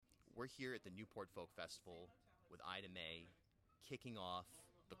We're here at the Newport Folk Festival with Ida Mae, kicking off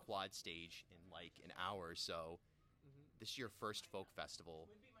the quad stage in like an hour or so. This is your first folk festival.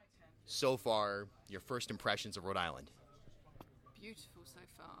 So far, your first impressions of Rhode Island? Beautiful so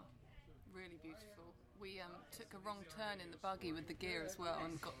far. Really beautiful. We took a wrong turn in the buggy with the gear as well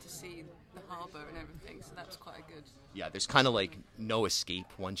and got to see the harbour and everything, so that was quite good. Yeah, there's kind of like no escape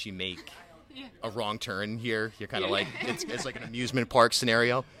once you make a wrong turn here. You're kind of like, it's like an amusement park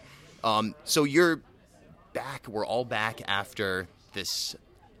scenario. So you're back. We're all back after this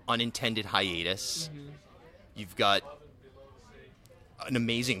unintended hiatus. Mm-hmm. You've got an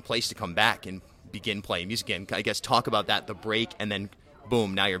amazing place to come back and begin playing music again. I guess talk about that, the break, and then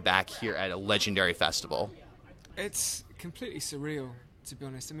boom, now you're back here at a legendary festival. It's completely surreal, to be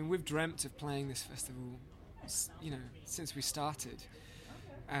honest. I mean, we've dreamt of playing this festival, you know, since we started.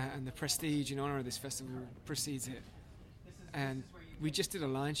 And the prestige and honour of this festival precedes it. And we just did a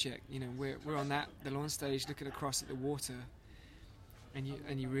line check. You know, we're on the launch stage looking across at the water, and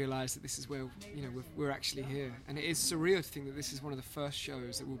you realise that this is where, you know, we're actually here. And it is surreal to think that this is one of the first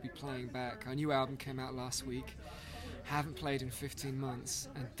shows that we'll be playing back. Our new album came out last week. Haven't played in 15 months,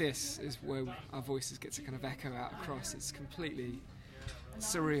 and this is where our voices get to kind of echo out across. It's completely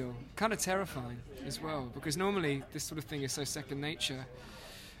surreal, kind of terrifying as well, because normally this sort of thing is so second nature.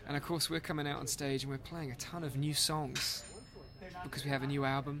 And of course we're coming out on stage and we're playing a ton of new songs because we have a new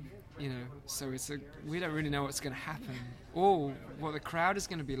album, you know, so we don't really know what's going to happen or what the crowd is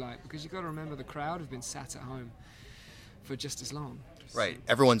going to be like, because you've got to remember the crowd have been sat at home for just as long. Right.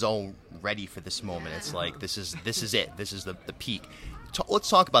 Everyone's all ready for this moment. It's like, this is it. This is the peak. Let's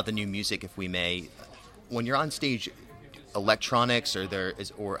talk about the new music, if we may. When you're on stage, electronics,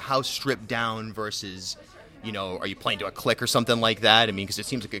 or how stripped down versus, you know, are you playing to a click or something like that? I mean, because it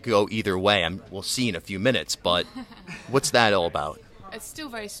seems like it could go either way. We'll see in a few minutes, but what's that all about? It's still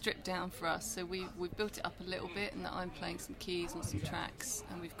very stripped down for us, so we've built it up a little bit, and that I'm playing some keys on some tracks,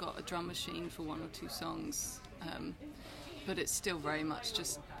 and we've got a drum machine for one or two songs. But it's still very much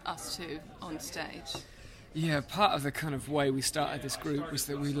just us two on stage. Yeah, part of the kind of way we started this group was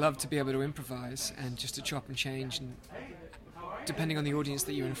that we love to be able to improvise and just to chop and change, and depending on the audience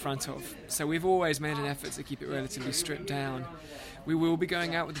that you're in front of. So we've always made an effort to keep it relatively stripped down. We will be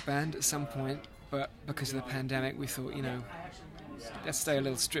going out with the band at some point, but because of the pandemic we thought, you know, let's stay a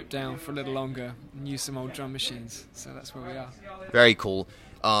little stripped down for a little longer and use some old drum machines. So that's where we are. Very cool.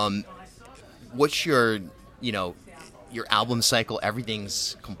 What's your album cycle?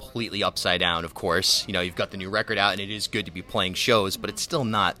 Everything's completely upside down, of course. You know, you've got the new record out, and it is good to be playing shows, but it's still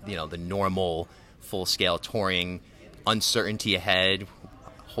not, you know, the normal full-scale touring. Uncertainty ahead.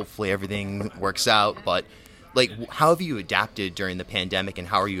 Hopefully everything works out. But, like, how have you adapted during the pandemic, and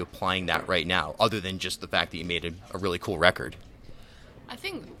how are you applying that right now, other than just the fact that you made a really cool record? I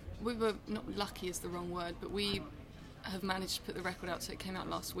think we were, not lucky is the wrong word, but we have managed to put the record out, so it came out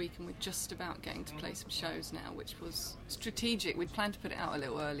last week, and we're just about getting to play some shows now, which was strategic. We'd planned to put it out a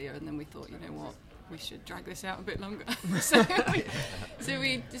little earlier, and then we thought, you know what, we should drag this out a bit longer. so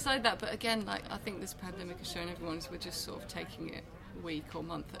we decided that, but again, like, I think this pandemic has shown everyone is we're just sort of taking it a week or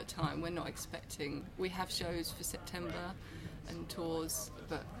month at a time. We're not expecting, we have shows for September and tours,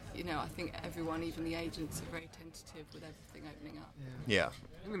 but you know, I think everyone, even the agents, are very tentative with everything opening up. Yeah.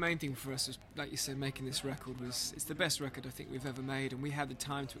 I think the main thing for us was, like you said, making this record it's the best record I think we've ever made, and we had the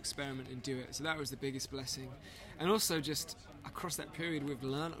time to experiment and do it, so that was the biggest blessing. And also just across that period we've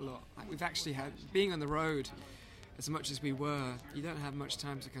learned a lot. Like, we've actually had, being on the road as much as we were, you don't have much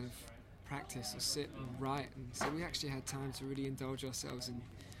time to kind of practice or sit and write, and so we actually had time to really indulge ourselves in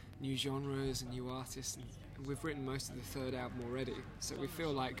new genres and new artists, and we've written most of the third album already, so we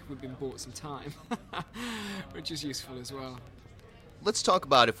feel like we've been bought some time, which is useful as well. Let's talk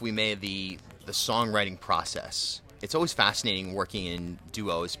about, if we may, the songwriting process. It's always fascinating working in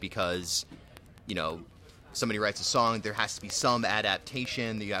duos because, you know, somebody writes a song, there has to be some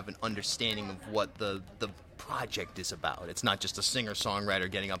adaptation, that you have an understanding of what the project is about. It's not just a singer-songwriter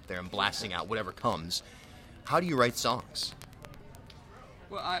getting up there and blasting out whatever comes. How do you write songs?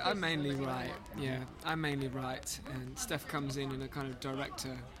 Well, I mainly write, and Steph comes in a kind of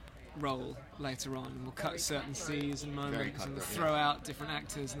director role later on, and we'll cut certain scenes and moments, and we'll throw out different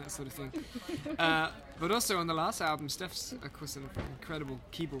actors and that sort of thing. But also on the last album, Steph's, of course, an incredible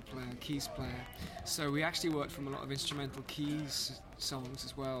keys player, so we actually worked from a lot of instrumental keys songs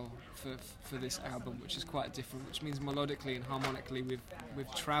as well for this album, which is quite different, which means melodically and harmonically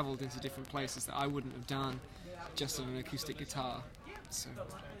we've travelled into different places that I wouldn't have done just on an acoustic guitar. So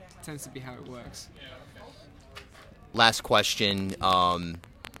it tends to be how it works. Last question.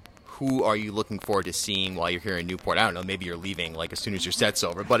 who are you looking forward to seeing while you're here in Newport? I don't know, maybe you're leaving like as soon as your set's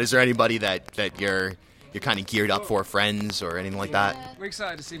over, but is there anybody that you're kind of geared up for, friends or anything like that? We're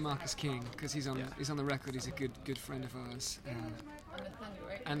excited to see Marcus King because he's on the record. He's a good friend of ours.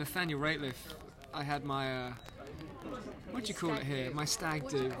 And Nathaniel Rateliff. I had my what do you call it here? My stag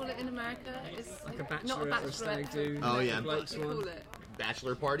do. What do you call it in America? It's Like a bachelorette not a or a stag do. Oh, yeah. What do you call it?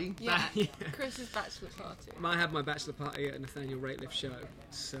 Bachelor party? Yeah, Yeah. Chris's bachelor party. I had my bachelor party at a Nathaniel Rateliff show,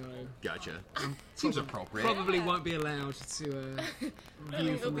 so Gotcha. Seems appropriate. probably won't be allowed to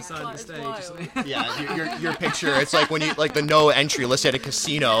view from the side of the stage. Or something. Yeah, your picture. It's like when you like the no entry list at a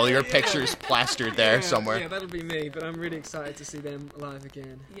casino. Your picture's plastered there somewhere. Yeah, that'll be me. But I'm really excited to see them live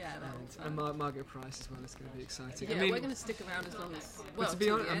again. Yeah, and Margaret Price as well. It's going to be exciting. yeah, I mean, we're going to stick around as long as. but Well, to be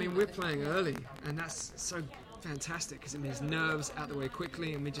till honest, the I mean, end, we're think. playing early, and that's so fantastic because it means nerves out the way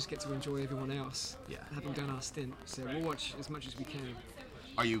quickly, and we just get to enjoy everyone else. Yeah. Having done our stint, so we'll watch as much as we can.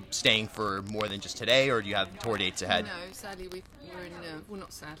 Are you staying for more than just today, or do you have tour dates ahead? No, sadly we're in. Well,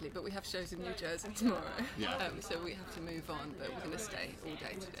 not sadly, but we have shows in New Jersey tomorrow. Yeah. So we have to move on, but we're going to stay all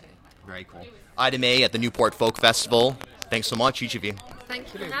day today. Very cool. Ida Mae at the Newport Folk Festival. Thanks so much, each of you.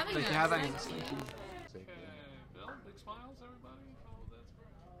 Thank you for having us. Thank you for having us. Thank you. Bill, big smiles, everybody. Oh,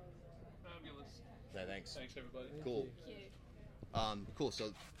 that's fabulous. Yeah, thanks. Thanks, everybody. Cool. Cool.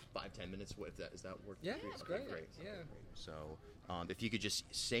 So 5-10 minutes. What is that work? Yeah, for you? it's Okay, great. Yeah. So, if you could just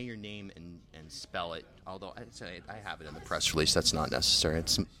say your name and spell it, although I'd say I have it in the press release, that's not necessary.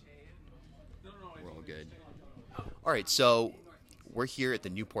 It's we're all good. All right, so we're here at the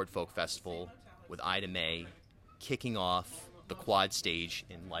Newport Folk Festival with Ida Mae, kicking off the quad stage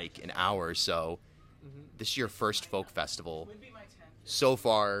in like an hour or so. This is your first folk festival. So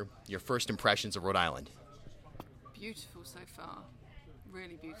far, your first impressions of Rhode Island. Beautiful so far.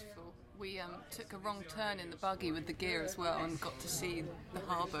 Really beautiful. We took a wrong turn in the buggy with the gear as well and got to see the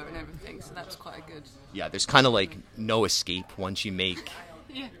harbour and everything, so that was quite good. Yeah, there's kind of like no escape once you make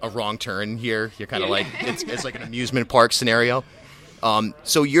a wrong turn here. You're kind of like, it's like an amusement park scenario.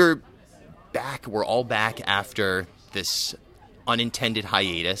 So you're back. We're all back after this unintended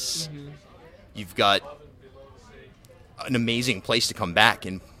hiatus. You've got an amazing place to come back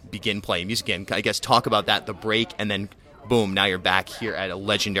and begin playing music again. I guess talk about that, the break, and then boom, now you're back here at a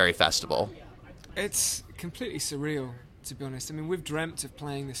legendary festival. It's completely surreal, to be honest. I mean, we've dreamt of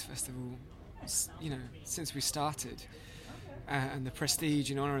playing this festival, since we started, and the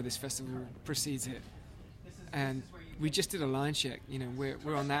prestige and honour of this festival precedes it. And we just did a line check.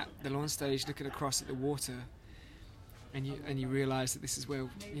 We're on the lawn stage, looking across at the water, and you realise that this is where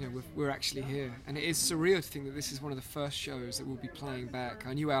we're actually here. And it is surreal to think that this is one of the first shows that we'll be playing back.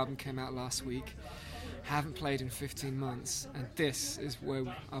 Our new album came out last week. Haven't played in 15 months, and this is where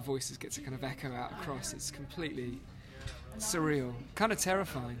our voices get to kind of echo out across. It's completely surreal, kind of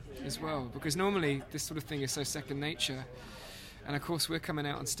terrifying as well, because normally this sort of thing is so second nature, and of course we're coming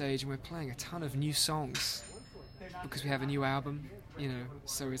out on stage and we're playing a ton of new songs because we have a new album,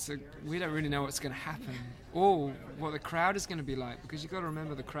 so we don't really know what's going to happen or what the crowd is going to be like, because you've got to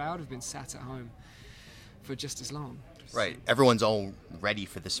remember the crowd have been sat at home for just as long. Right. Everyone's all ready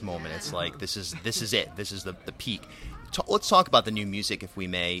for this moment. It's like, this is it. This is the peak. Let's talk about the new music, if we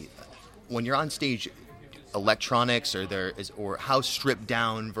may. When you're on stage, electronics, or how stripped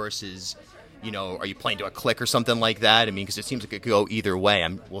down versus, are you playing to a click or something like that? I mean, because it seems like it could go either way.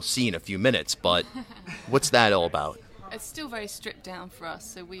 We'll see in a few minutes, but what's that all about? It's still very stripped down for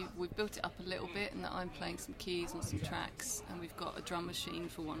us, so we've built it up a little bit, and that I'm playing some keys on some tracks, and we've got a drum machine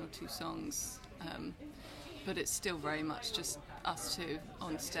for one or two songs. But it's still very much just us two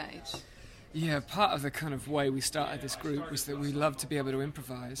on stage. Yeah, part of the kind of way we started this group was that we love to be able to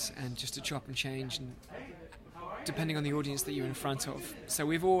improvise and just to chop and change, and depending on the audience that you're in front of. So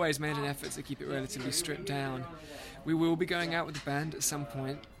we've always made an effort to keep it relatively stripped down. We will be going out with the band at some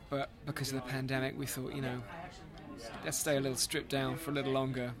point, but because of the pandemic we thought, let's stay a little stripped down for a little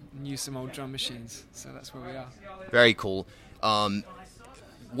longer and use some old drum machines. So that's where we are. Very cool.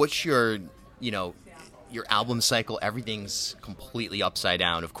 What's your album cycle? Everything's completely upside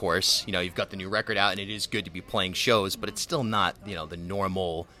down, of course. You've got the new record out, and it is good to be playing shows, but it's still not, the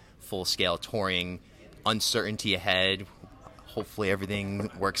normal full-scale touring. Uncertainty ahead. Hopefully everything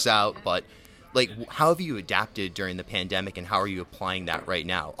works out, but how have you adapted during the pandemic, and how are you applying that right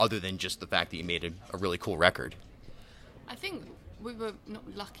now, other than just the fact that you made a really cool record? I think we were, not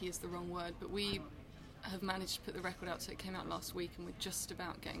lucky is the wrong word, but we have managed to put the record out, so it came out last week, and we're just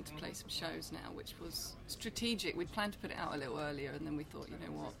about getting to play some shows now, which was strategic. We'd planned to put it out a little earlier, and then we thought,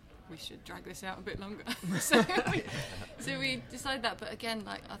 we should drag this out a bit longer. so we decided that, but again,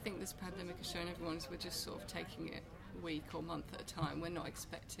 I think this pandemic has shown everyone is we're just sort of taking it week or month at a time. We're not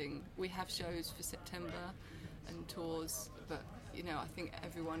expecting. We have shows for September and tours, but you know, I think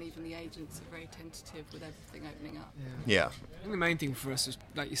everyone, even the agents, are very tentative with everything opening up. Yeah. I think the main thing for us was,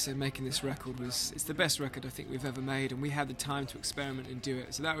 like you said, making this record was, it's the best record I think we've ever made, and we had the time to experiment and do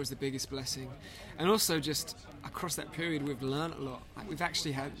it, so that was the biggest blessing. And also just across that period we've learned a lot. Like, we've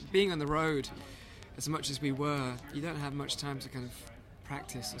actually had, being on the road as much as we were, you don't have much time to kind of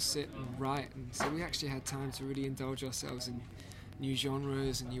practice or sit and write, and so we actually had time to really indulge ourselves in new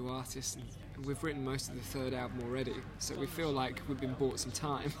genres and new artists, and we've written most of the third album already, so we feel like we've been bought some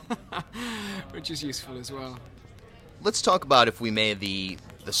time, which is useful as well. Let's talk about, if we may, the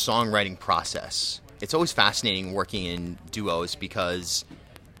songwriting process. It's always fascinating working in duos because,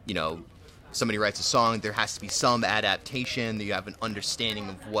 you know, somebody writes a song, there has to be some adaptation, that you have an understanding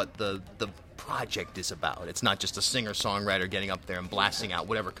of what the project is about. It's not just a singer-songwriter getting up there and blasting out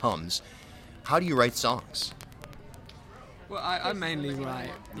whatever comes. How do you write songs? Well, I mainly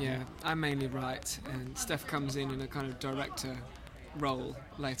write, and Steph comes in a kind of director role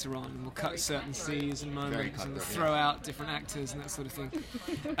later on, and we'll cut certain scenes and moments, and we'll throw out different actors and that sort of thing.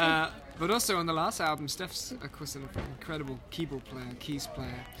 But also on the last album, Steph's, of course, an incredible keys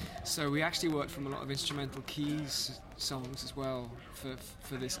player, so we actually worked from a lot of instrumental keys songs as well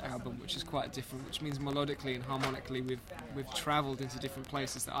for this album, which is quite different, which means melodically and harmonically we've travelled into different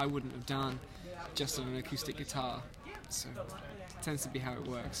places that I wouldn't have done just on an acoustic guitar. So it tends to be how it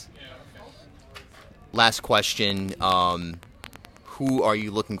works. Last question. Who are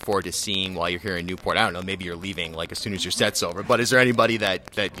you looking forward to seeing while you're here in Newport? I don't know, maybe you're leaving like as soon as your set's over, but is there anybody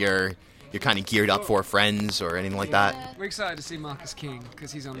that you're kind of geared up for, friends or anything like that? We're excited to see Marcus King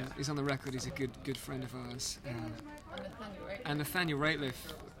because he's on the record. He's a good friend of ours. And Nathaniel Rateliff.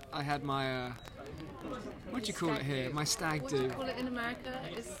 I had my what do you call it here? My stag do. What do you call it in America?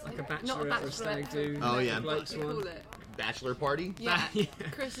 It's Like a not a bachelorette or a stag do. Oh, yeah. What do you call it? Bachelor party? Yeah, Yeah.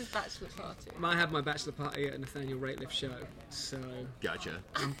 Chris's bachelor party. I had my bachelor party at a Nathaniel Rateliff show, so Gotcha.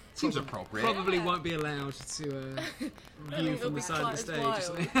 Seems appropriate. probably won't be allowed to view from the side of the stage or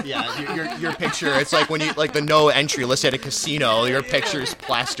something. Yeah, your picture, it's like when you, like the no entry list at a casino, your picture's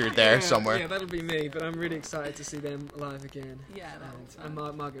plastered there somewhere. Yeah, that'll be me, but I'm really excited to see them live again. Yeah, that And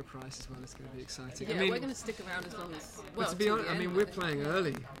Margaret Price as well. It's going to be exciting. Yeah, I mean, we're going to stick around as long as. but Well, to be till honest, the I mean, end, we're think. playing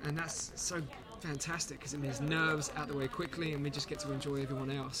early, and that's so fantastic because it means nerves out the way quickly, and we just get to enjoy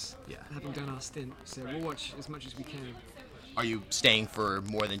everyone else. Yeah. Having done our stint, so we'll watch as much as we can. Are you staying for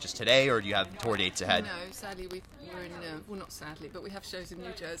more than just today, or do you have tour dates ahead? No, sadly we're in. Well, not sadly, but we have shows in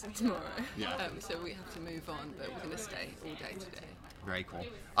New Jersey tomorrow. Yeah. So we have to move on, but we're going to stay all day today. Very cool.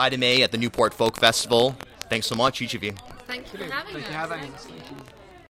 Ida Mae at the Newport Folk Festival. Thanks so much, each of you. Thank you for having Thank us. you for having us. Thank you.